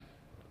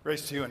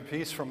Grace to you and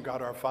peace from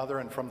God our Father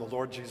and from the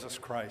Lord Jesus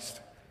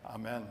Christ.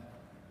 Amen.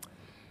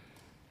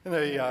 In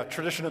the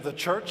tradition of the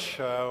church,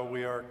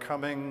 we are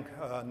coming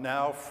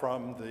now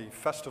from the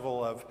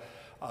festival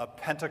of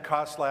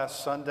Pentecost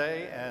last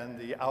Sunday and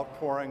the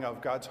outpouring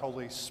of God's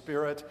Holy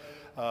Spirit,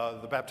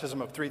 the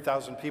baptism of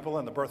 3,000 people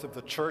and the birth of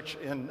the church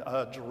in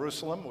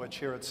Jerusalem, which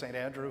here at St.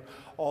 Andrew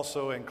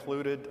also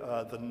included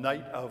the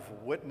night of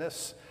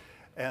witness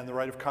and the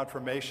rite of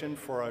confirmation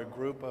for a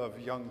group of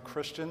young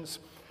Christians.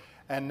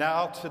 And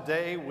now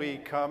today we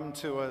come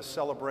to a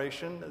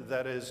celebration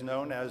that is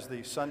known as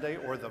the Sunday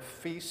or the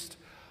Feast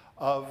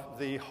of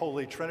the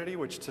Holy Trinity,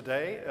 which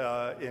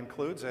today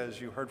includes,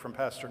 as you heard from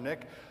Pastor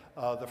Nick,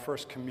 the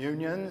first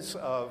communions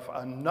of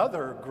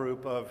another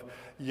group of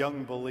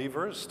young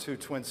believers, two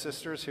twin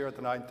sisters here at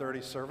the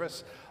 9:30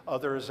 service,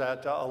 others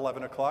at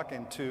 11 o'clock,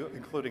 and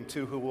including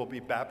two who will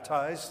be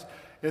baptized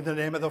in the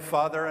name of the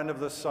Father and of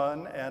the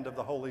Son and of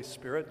the Holy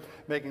Spirit,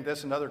 making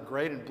this another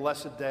great and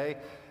blessed day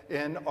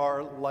in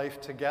our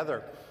life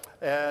together.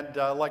 And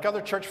like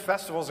other church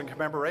festivals and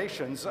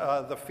commemorations,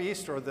 the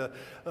feast or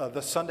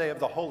the Sunday of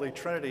the Holy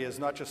Trinity is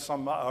not just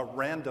some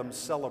random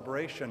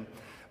celebration,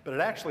 but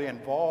it actually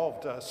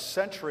involved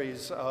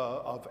centuries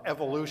of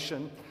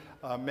evolution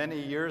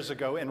many years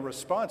ago in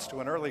response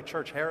to an early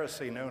church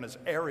heresy known as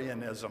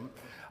Arianism,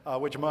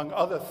 which among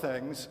other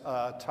things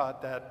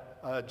taught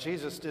that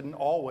Jesus didn't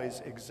always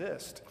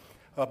exist,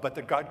 but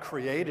that God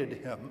created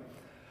him.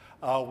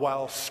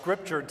 While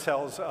Scripture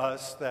tells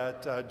us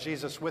that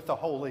Jesus with the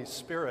Holy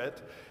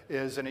Spirit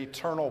is an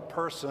eternal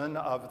person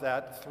of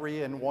that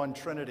three-in-one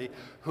Trinity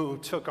who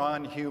took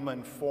on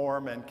human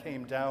form and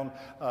came down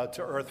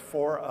to earth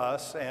for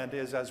us and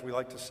is, as we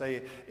like to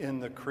say in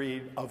the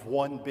Creed, of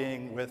one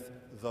being with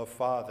the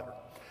Father.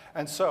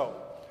 And so,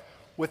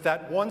 with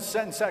that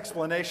one-sentence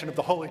explanation of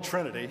the Holy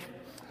Trinity,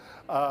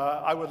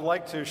 I would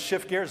like to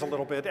shift gears a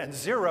little bit and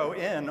zero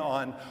in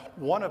on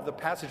one of the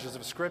passages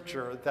of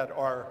Scripture that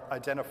are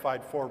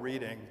identified for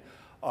reading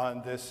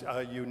on this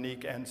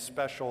unique and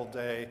special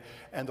day,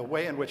 and the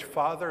way in which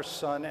Father,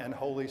 Son, and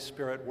Holy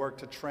Spirit work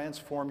to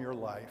transform your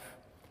life.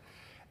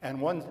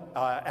 And one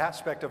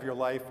aspect of your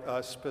life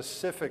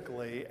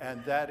specifically,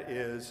 and that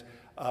is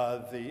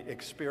the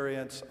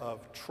experience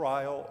of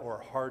trial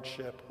or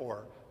hardship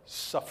or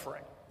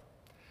suffering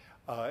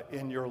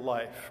in your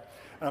life.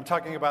 And I'm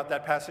talking about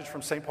that passage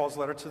from St. Paul's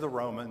letter to the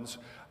Romans,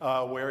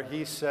 where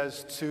he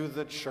says to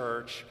the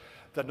church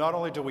that not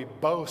only do we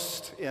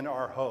boast in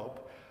our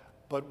hope,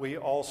 but we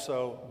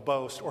also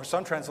boast, or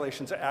some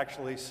translations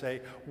actually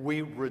say,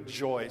 we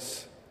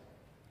rejoice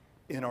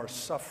in our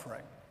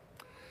suffering.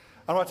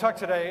 I want to talk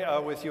today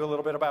with you a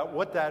little bit about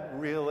what that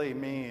really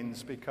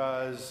means,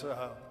 because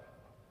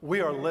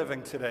we are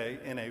living today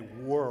in a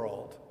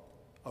world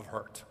of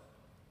hurt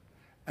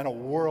and a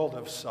world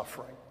of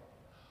suffering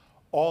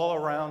all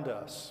around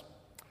us,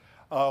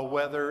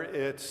 whether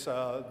it's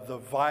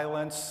the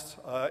violence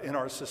in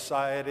our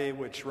society,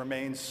 which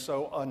remains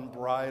so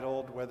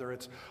unbridled, whether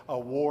it's a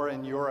war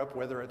in Europe,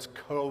 whether it's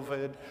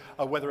COVID,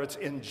 whether it's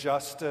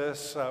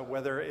injustice,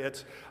 whether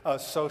it's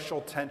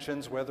social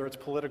tensions, whether it's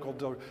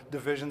political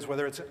divisions,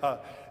 whether it's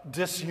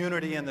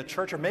disunity in the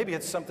church, or maybe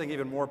it's something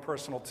even more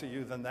personal to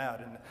you than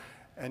that,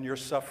 and your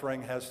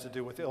suffering has to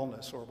do with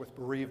illness or with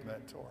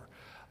bereavement or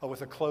with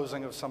the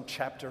closing of some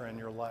chapter in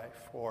your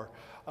life, or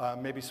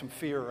maybe some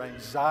fear or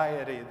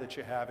anxiety that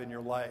you have in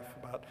your life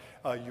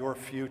about your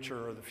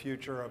future or the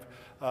future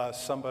of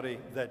somebody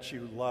that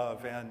you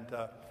love. And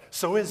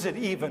so is it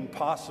even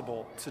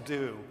possible to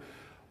do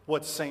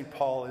what St.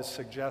 Paul is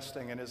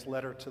suggesting in his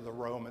letter to the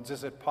Romans?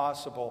 Is it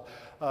possible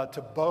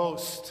to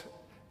boast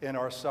in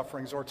our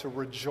sufferings or to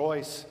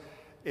rejoice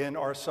in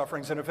our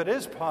sufferings? And if it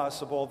is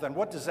possible, then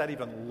what does that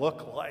even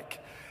look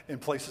like in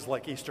places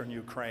like eastern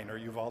Ukraine or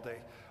Uvalde,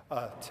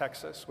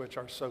 Texas, which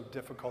are so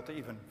difficult to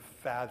even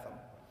fathom?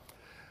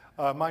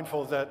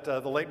 Mindful that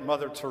the late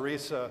Mother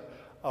Teresa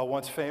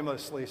once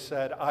famously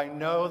said, "I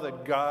know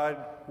that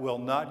God will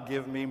not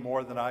give me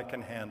more than I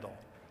can handle.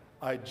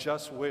 I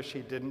just wish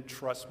he didn't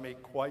trust me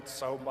quite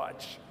so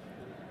much."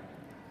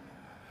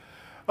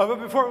 But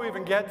before we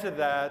even get to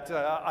that,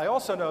 I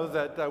also know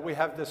that we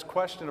have this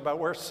question about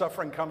where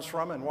suffering comes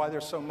from and why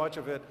there's so much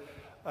of it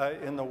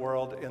in the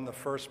world in the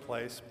first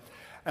place.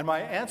 And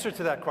my answer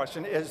to that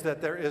question is that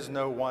there is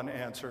no one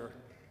answer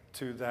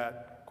to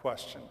that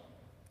question,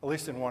 at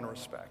least in one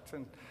respect.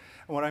 And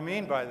what I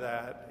mean by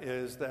that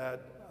is that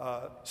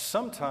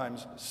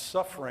sometimes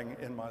suffering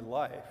in my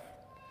life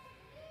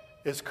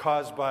is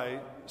caused by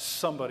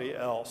somebody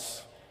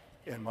else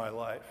in my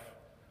life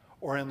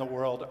or in the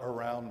world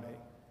around me.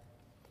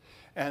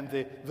 And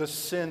the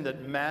sin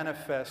that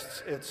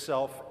manifests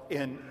itself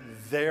in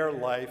their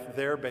life,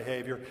 their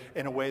behavior,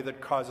 in a way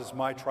that causes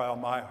my trial,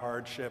 my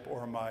hardship,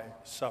 or my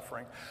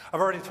suffering.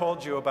 I've already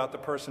told you about the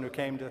person who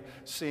came to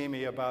see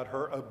me about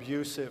her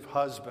abusive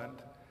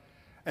husband.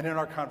 And in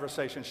our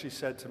conversation, she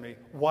said to me,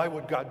 "Why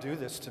would God do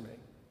this to me?"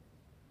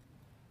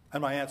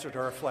 And my answer to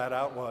her flat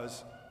out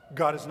was,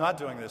 "God is not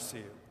doing this to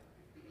you.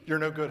 Your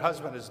no good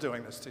husband is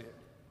doing this to you."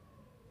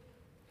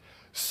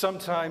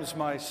 Sometimes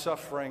my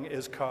suffering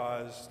is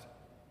caused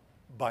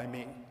by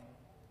me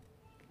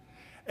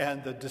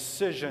and the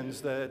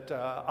decisions that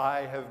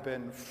I have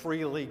been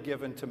freely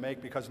given to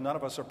make, because none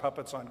of us are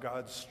puppets on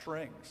God's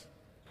strings.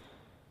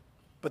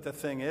 But the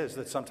thing is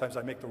that sometimes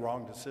I make the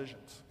wrong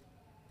decisions.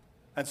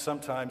 And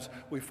sometimes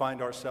we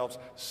find ourselves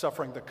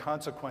suffering the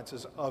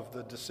consequences of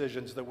the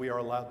decisions that we are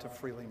allowed to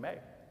freely make.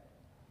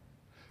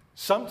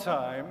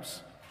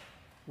 Sometimes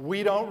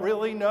we don't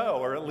really know,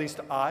 or at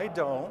least I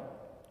don't,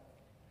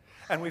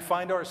 and we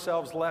find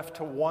ourselves left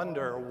to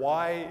wonder,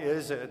 why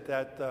is it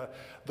that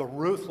the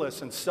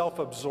ruthless and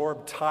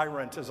self-absorbed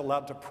tyrant is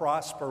allowed to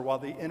prosper while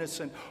the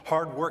innocent,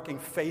 hardworking,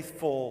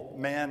 faithful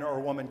man or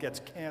woman gets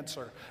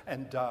cancer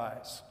and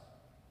dies?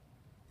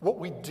 What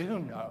we do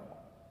know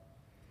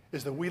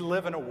is that we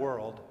live in a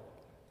world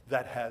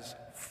that has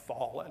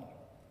fallen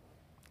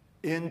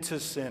into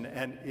sin,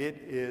 and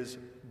it is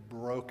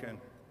broken.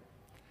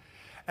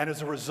 And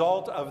as a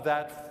result of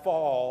that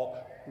fall,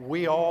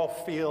 we all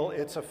feel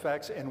its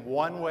effects in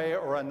one way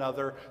or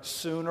another,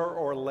 sooner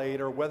or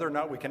later, whether or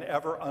not we can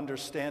ever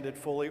understand it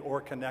fully or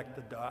connect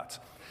the dots.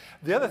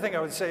 The other thing I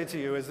would say to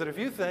you is that if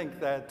you think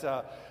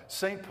that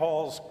St.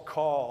 Paul's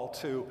call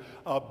to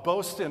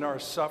boast in our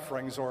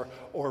sufferings or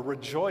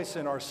rejoice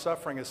in our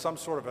suffering is some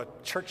sort of a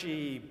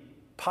churchy,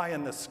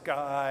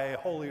 pie-in-the-sky,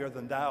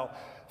 holier-than-thou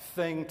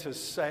thing to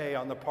say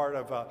on the part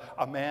of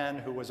a man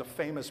who was a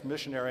famous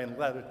missionary and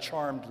led a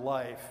charmed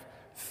life,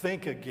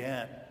 think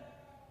again.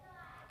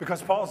 Because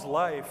Paul's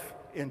life,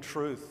 in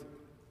truth,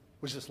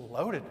 was just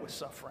loaded with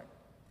suffering.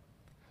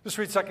 Just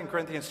read 2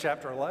 Corinthians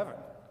chapter 11,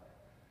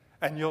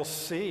 and you'll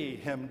see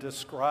him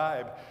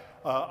describe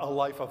a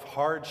life of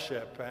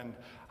hardship and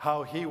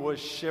how he was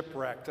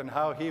shipwrecked and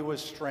how he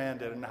was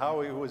stranded and how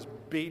he was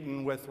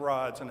beaten with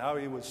rods and how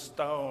he was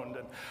stoned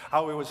and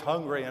how he was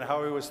hungry and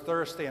how he was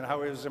thirsty and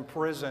how he was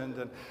imprisoned.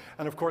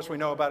 And of course, we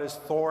know about his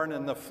thorn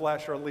in the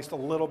flesh, or at least a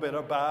little bit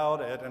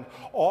about it, and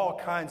all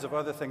kinds of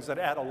other things that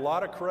add a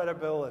lot of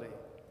credibility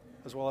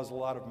as well as a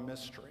lot of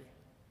mystery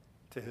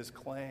to his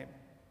claim.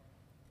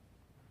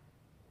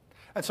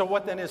 And so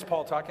what then is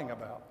Paul talking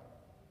about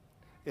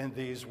in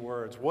these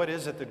words? What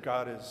is it that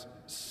God is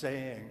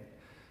saying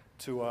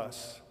to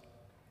us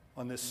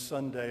on this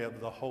Sunday of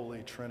the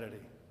Holy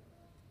Trinity?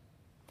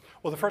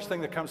 Well, the first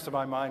thing that comes to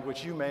my mind,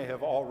 which you may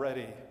have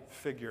already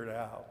figured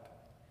out,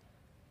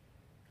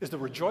 is that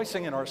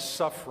rejoicing in our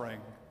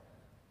suffering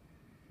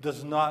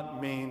does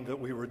not mean that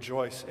we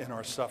rejoice in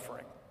our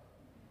suffering.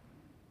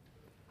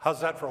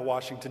 How's that for a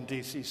Washington,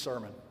 D.C.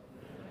 sermon?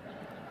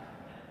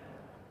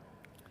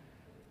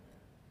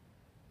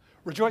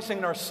 Rejoicing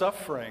in our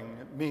suffering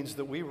means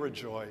that we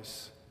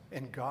rejoice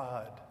in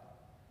God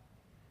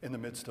in the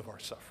midst of our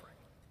suffering.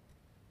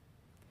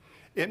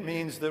 It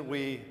means that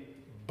we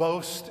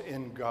boast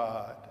in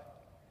God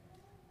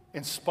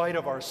in spite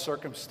of our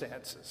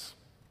circumstances.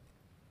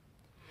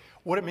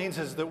 What it means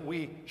is that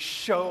we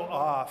show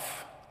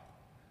off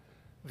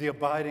the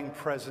abiding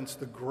presence,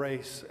 the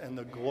grace, and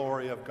the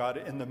glory of God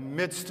in the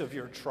midst of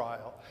your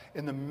trial,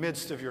 in the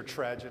midst of your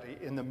tragedy,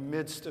 in the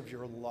midst of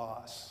your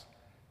loss,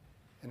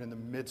 and in the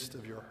midst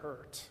of your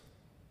hurt.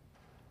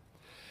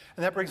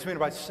 And that brings me to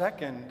my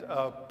second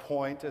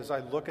point as I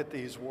look at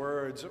these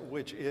words,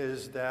 which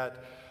is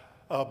that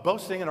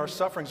boasting in our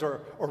sufferings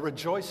or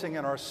rejoicing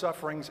in our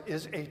sufferings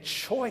is a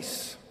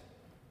choice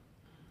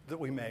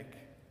that we make.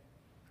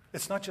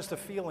 It's not just a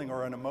feeling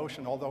or an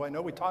emotion, although I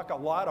know we talk a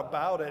lot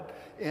about it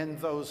in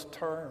those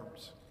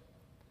terms.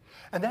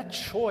 And that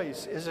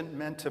choice isn't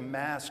meant to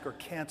mask or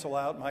cancel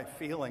out my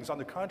feelings. On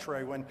the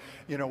contrary,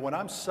 when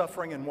I'm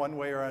suffering in one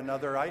way or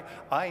another,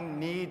 I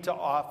need to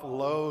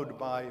offload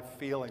my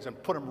feelings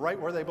and put them right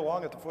where they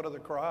belong at the foot of the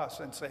cross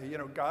and say,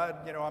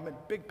 God, I'm in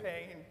big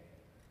pain.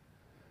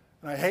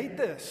 And I hate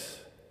this.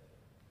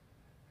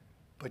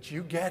 But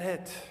you get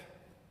it.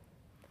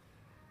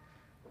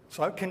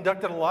 So I've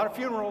conducted a lot of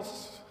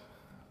funerals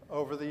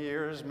over the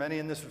years, many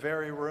in this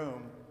very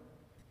room,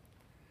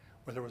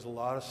 where there was a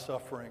lot of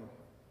suffering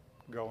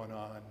going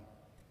on.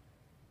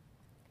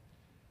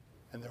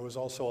 And there was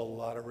also a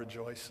lot of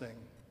rejoicing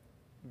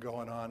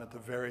going on at the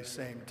very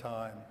same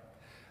time.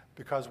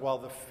 Because while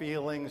the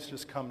feelings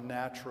just come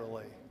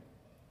naturally,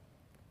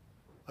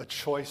 a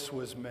choice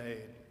was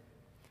made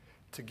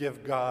to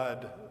give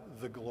God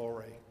the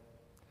glory,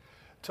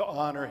 to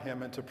honor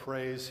him and to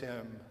praise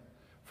him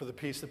for the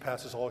peace that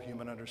passes all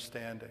human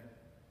understanding,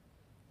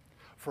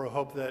 for a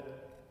hope that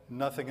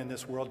nothing in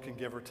this world can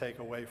give or take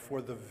away,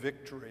 for the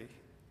victory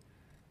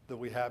that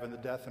we have in the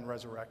death and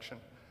resurrection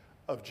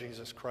of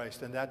Jesus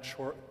Christ. And that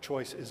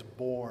choice is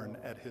born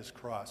at his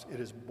cross. It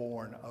is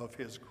born of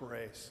his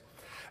grace.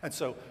 And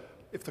so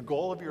if the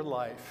goal of your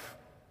life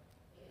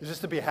is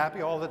just to be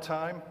happy all the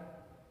time,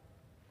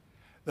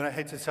 then I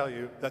hate to tell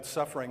you that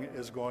suffering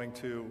is going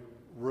to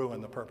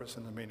ruin the purpose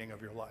and the meaning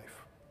of your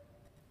life.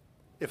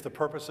 If the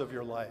purpose of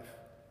your life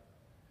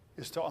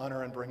is to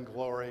honor and bring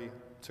glory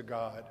to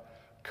God,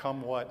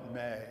 come what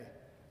may,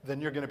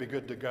 then you're going to be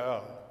good to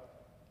go,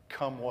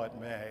 come what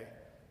may.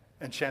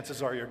 And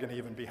chances are you're going to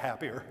even be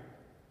happier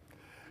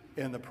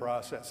in the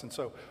process. And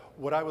so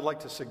what I would like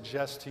to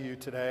suggest to you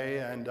today,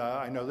 and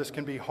I know this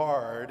can be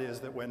hard, is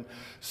that when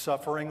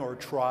suffering or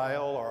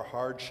trial or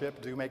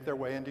hardship do make their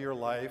way into your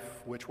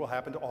life, which will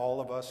happen to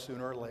all of us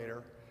sooner or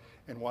later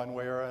in one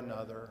way or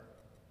another,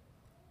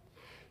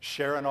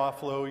 share and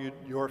offload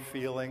your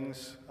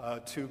feelings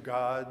to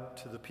God,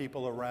 to the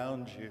people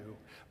around you.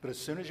 But as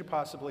soon as you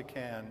possibly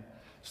can,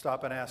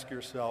 stop and ask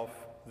yourself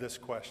this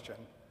question: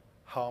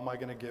 how am I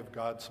going to give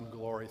God some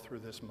glory through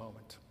this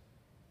moment?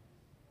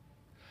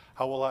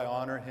 How will I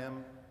honor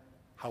him?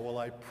 How will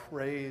I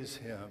praise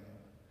him?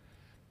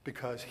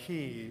 Because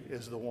he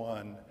is the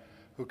one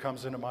who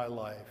comes into my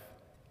life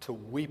to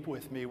weep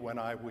with me when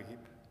I weep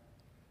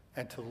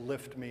and to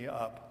lift me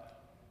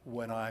up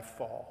when I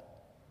fall.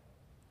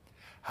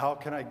 How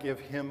can I give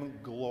him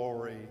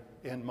glory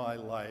in my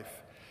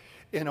life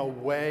in a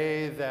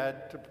way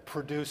that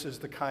produces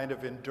the kind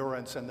of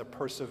endurance and the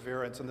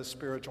perseverance and the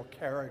spiritual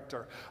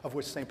character of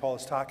which St. Paul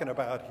is talking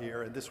about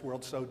here and this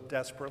world so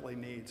desperately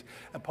needs?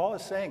 And Paul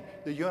is saying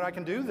that you and I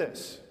can do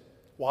this.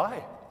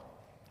 Why?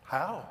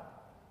 How?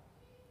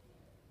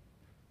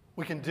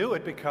 We can do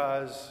it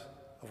because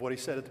of what he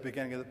said at the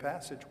beginning of the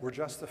passage. We're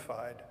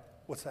justified.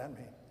 What's that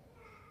mean?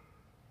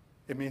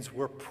 It means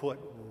we're put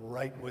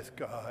right with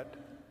God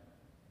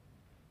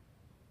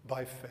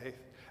by faith.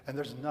 And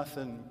there's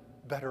nothing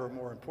better or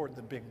more important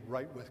than being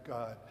right with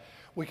God.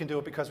 We can do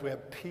it because we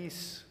have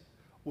peace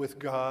with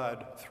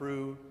God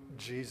through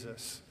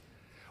Jesus,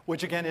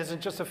 which again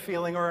isn't just a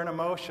feeling or an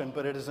emotion,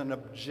 but it is an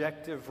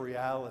objective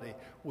reality.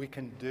 We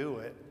can do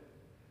it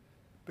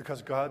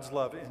because God's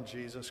love in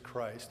Jesus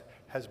Christ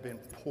has been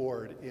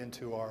poured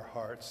into our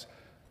hearts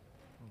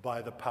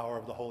by the power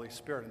of the Holy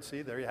Spirit. And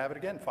see, there you have it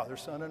again, Father,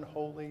 Son, and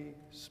Holy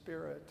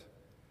Spirit.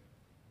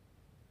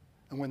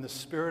 And when the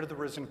Spirit of the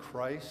risen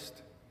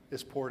Christ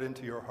is poured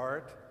into your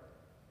heart,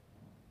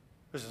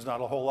 there's just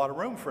not a whole lot of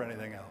room for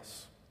anything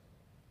else.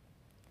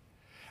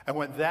 And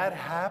when that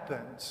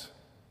happens,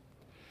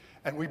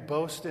 and we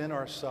boast in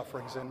our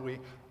sufferings and we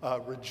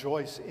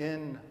rejoice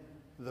in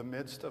the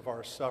midst of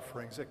our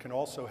sufferings, it can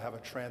also have a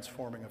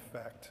transforming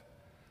effect,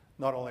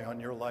 not only on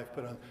your life,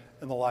 but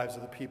in the lives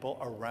of the people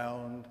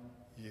around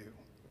you.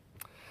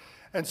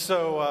 And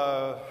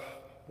so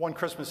one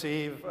Christmas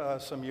Eve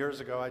some years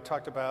ago, I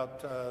talked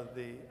about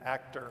the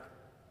actor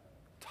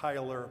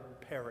Tyler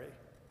Perry,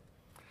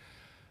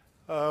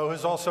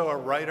 who's also a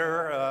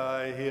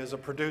writer. He is a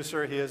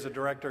producer. He is a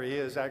director. He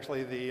is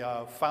actually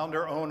the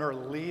founder, owner,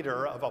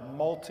 leader of a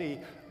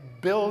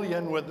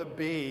multi-billion with a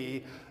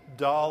B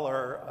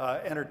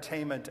dollar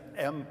entertainment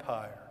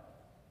empire.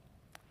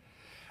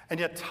 And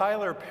yet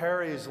Tyler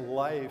Perry's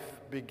life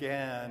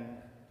began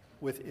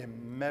with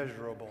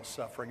immeasurable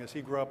suffering as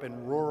he grew up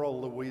in rural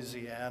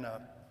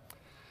Louisiana,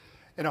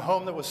 in a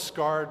home that was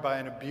scarred by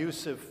an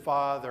abusive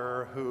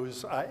father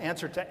whose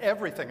answer to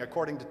everything,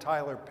 according to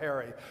Tyler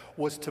Perry,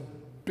 was to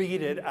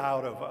beat it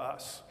out of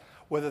us,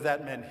 whether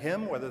that meant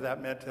him, whether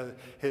that meant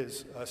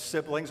his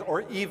siblings,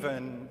 or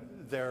even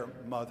their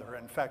mother.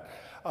 In fact,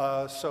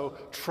 so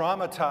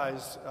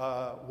traumatized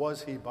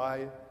was he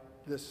by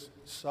this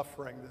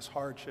suffering, this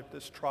hardship,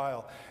 this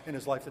trial in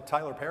his life that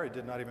Tyler Perry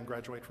did not even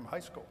graduate from high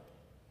school.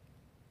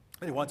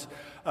 And he once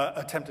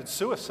attempted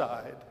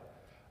suicide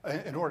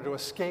in order to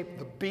escape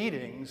the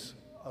beatings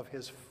of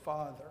his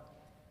father.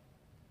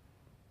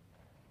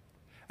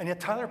 And yet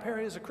Tyler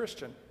Perry is a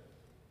Christian.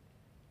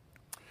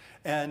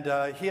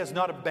 And he has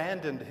not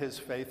abandoned his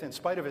faith in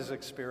spite of his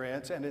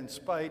experience and in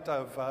spite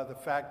of the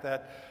fact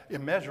that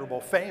immeasurable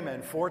fame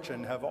and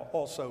fortune have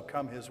also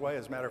come his way.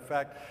 As a matter of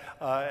fact,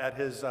 at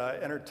his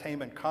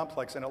entertainment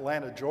complex in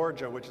Atlanta,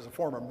 Georgia, which is a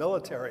former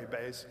military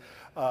base,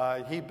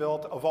 he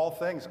built, of all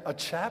things, a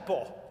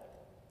chapel,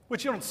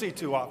 which you don't see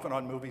too often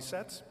on movie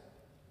sets.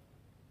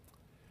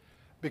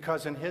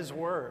 Because in his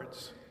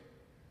words,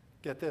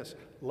 get this,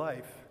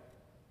 life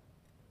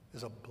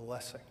is a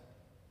blessing.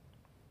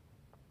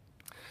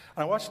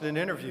 And I watched an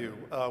interview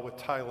with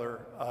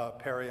Tyler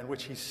Perry in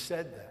which he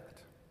said that.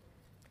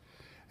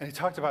 And he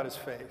talked about his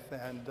faith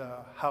and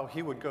how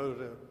he would go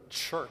to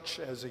church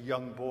as a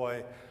young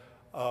boy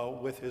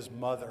with his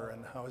mother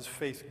and how his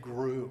faith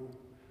grew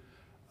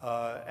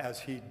as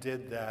he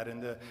did that.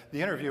 And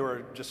the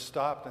interviewer just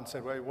stopped and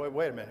said,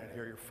 wait a minute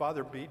here, your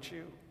father beat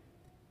you?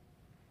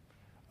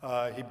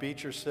 He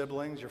beat your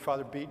siblings, your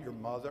father beat your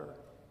mother,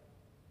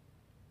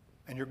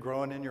 and you're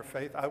growing in your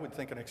faith? I would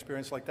think an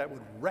experience like that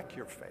would wreck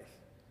your faith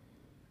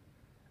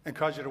and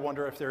cause you to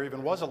wonder if there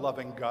even was a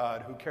loving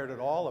God who cared at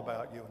all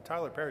about you. And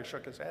Tyler Perry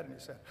shook his head and he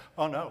said,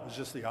 oh no, it was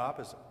just the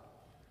opposite.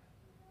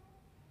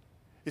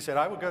 He said,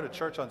 I would go to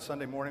church on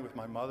Sunday morning with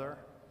my mother,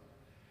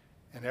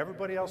 and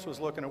everybody else was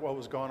looking at what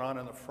was going on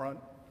in the front,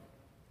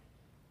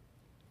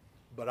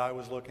 but I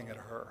was looking at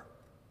her,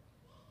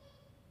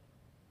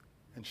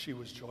 and she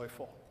was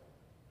joyful,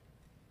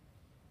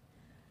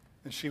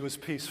 and she was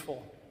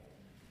peaceful,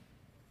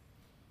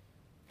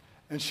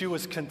 and she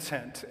was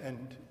content,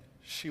 and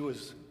she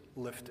was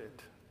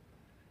lifted,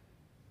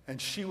 and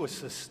she was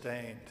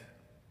sustained.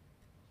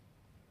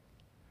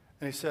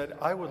 And he said,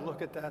 I would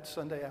look at that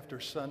Sunday after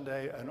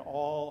Sunday, and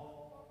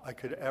all I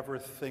could ever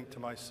think to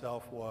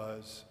myself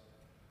was,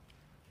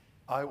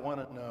 I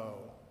want to know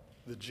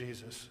the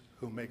Jesus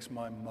who makes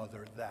my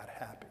mother that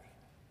happy.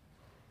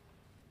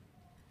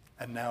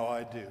 And now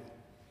I do.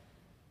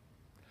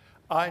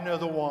 I know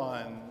the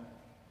one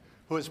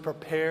who has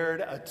prepared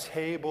a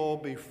table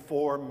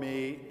before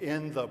me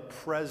in the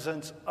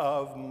presence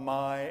of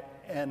my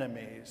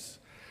enemies,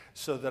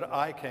 so that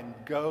I can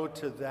go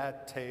to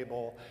that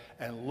table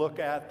and look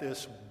at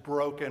this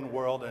broken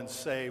world and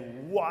say,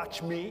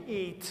 watch me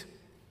eat.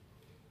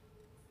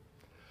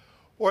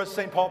 Or as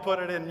St. Paul put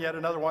it in yet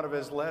another one of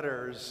his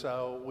letters,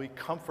 we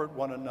comfort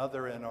one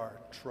another in our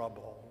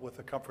trouble with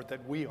the comfort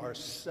that we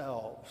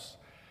ourselves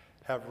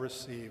have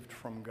received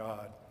from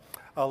God.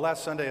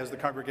 Last Sunday, as the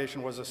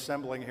congregation was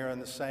assembling here in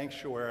the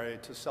sanctuary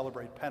to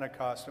celebrate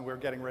Pentecost, and we were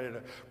getting ready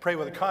to pray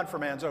with the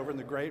confirmands over in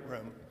the great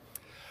room,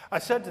 I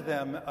said to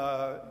them,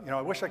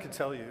 I wish I could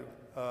tell you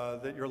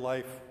that your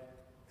life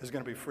is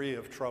going to be free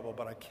of trouble,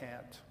 but I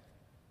can't.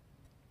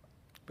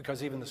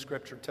 Because even the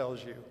scripture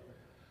tells you,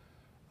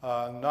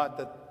 not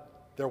that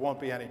there won't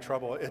be any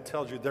trouble, it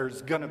tells you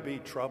there's going to be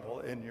trouble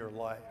in your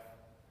life.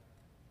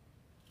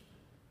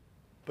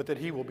 But that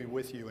he will be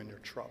with you in your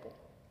trouble.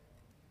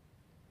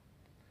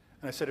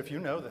 And I said, if you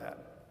know that,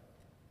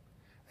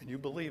 and you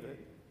believe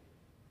it,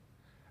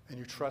 and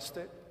you trust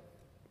it,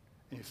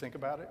 and you think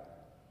about it,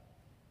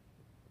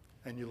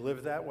 and you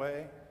live that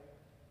way,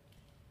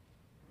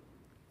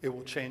 it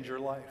will change your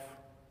life.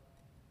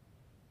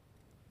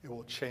 It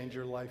will change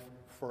your life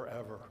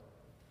forever.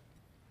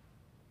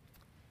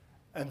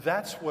 And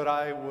that's what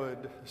I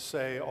would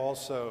say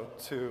also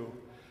to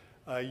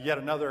yet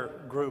another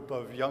group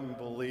of young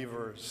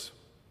believers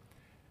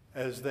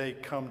as they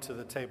come to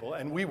the table.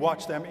 And we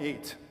watch them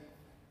eat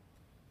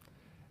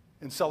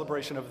in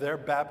celebration of their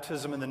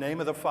baptism in the name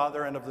of the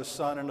Father and of the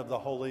Son and of the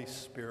Holy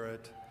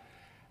Spirit,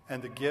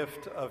 and the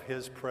gift of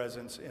his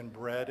presence in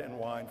bread and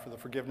wine for the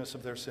forgiveness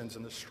of their sins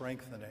and the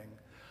strengthening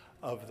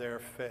of their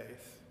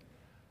faith.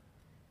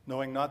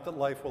 Knowing not that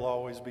life will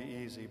always be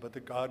easy, but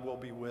that God will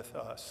be with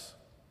us.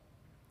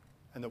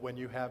 And that when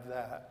you have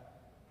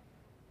that,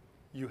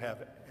 you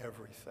have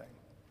everything.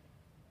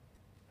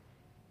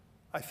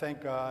 I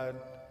thank God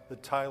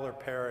that Tyler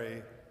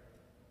Perry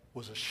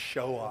was a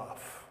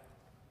show-off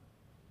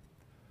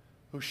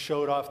who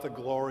showed off the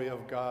glory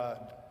of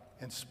God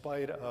in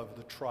spite of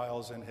the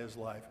trials in his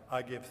life.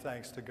 I give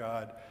thanks to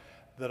God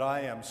that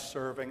I am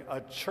serving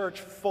a church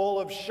full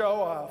of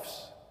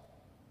show-offs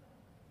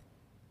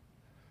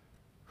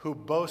who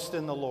boast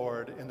in the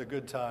Lord in the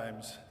good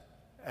times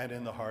and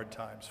in the hard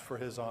times, for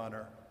his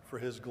honor, for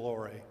his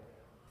glory,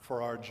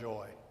 for our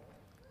joy,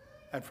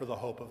 and for the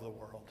hope of the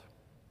world.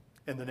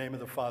 In the name of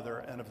the Father,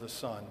 and of the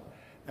Son,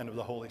 and of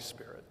the Holy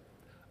Spirit.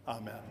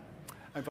 Amen.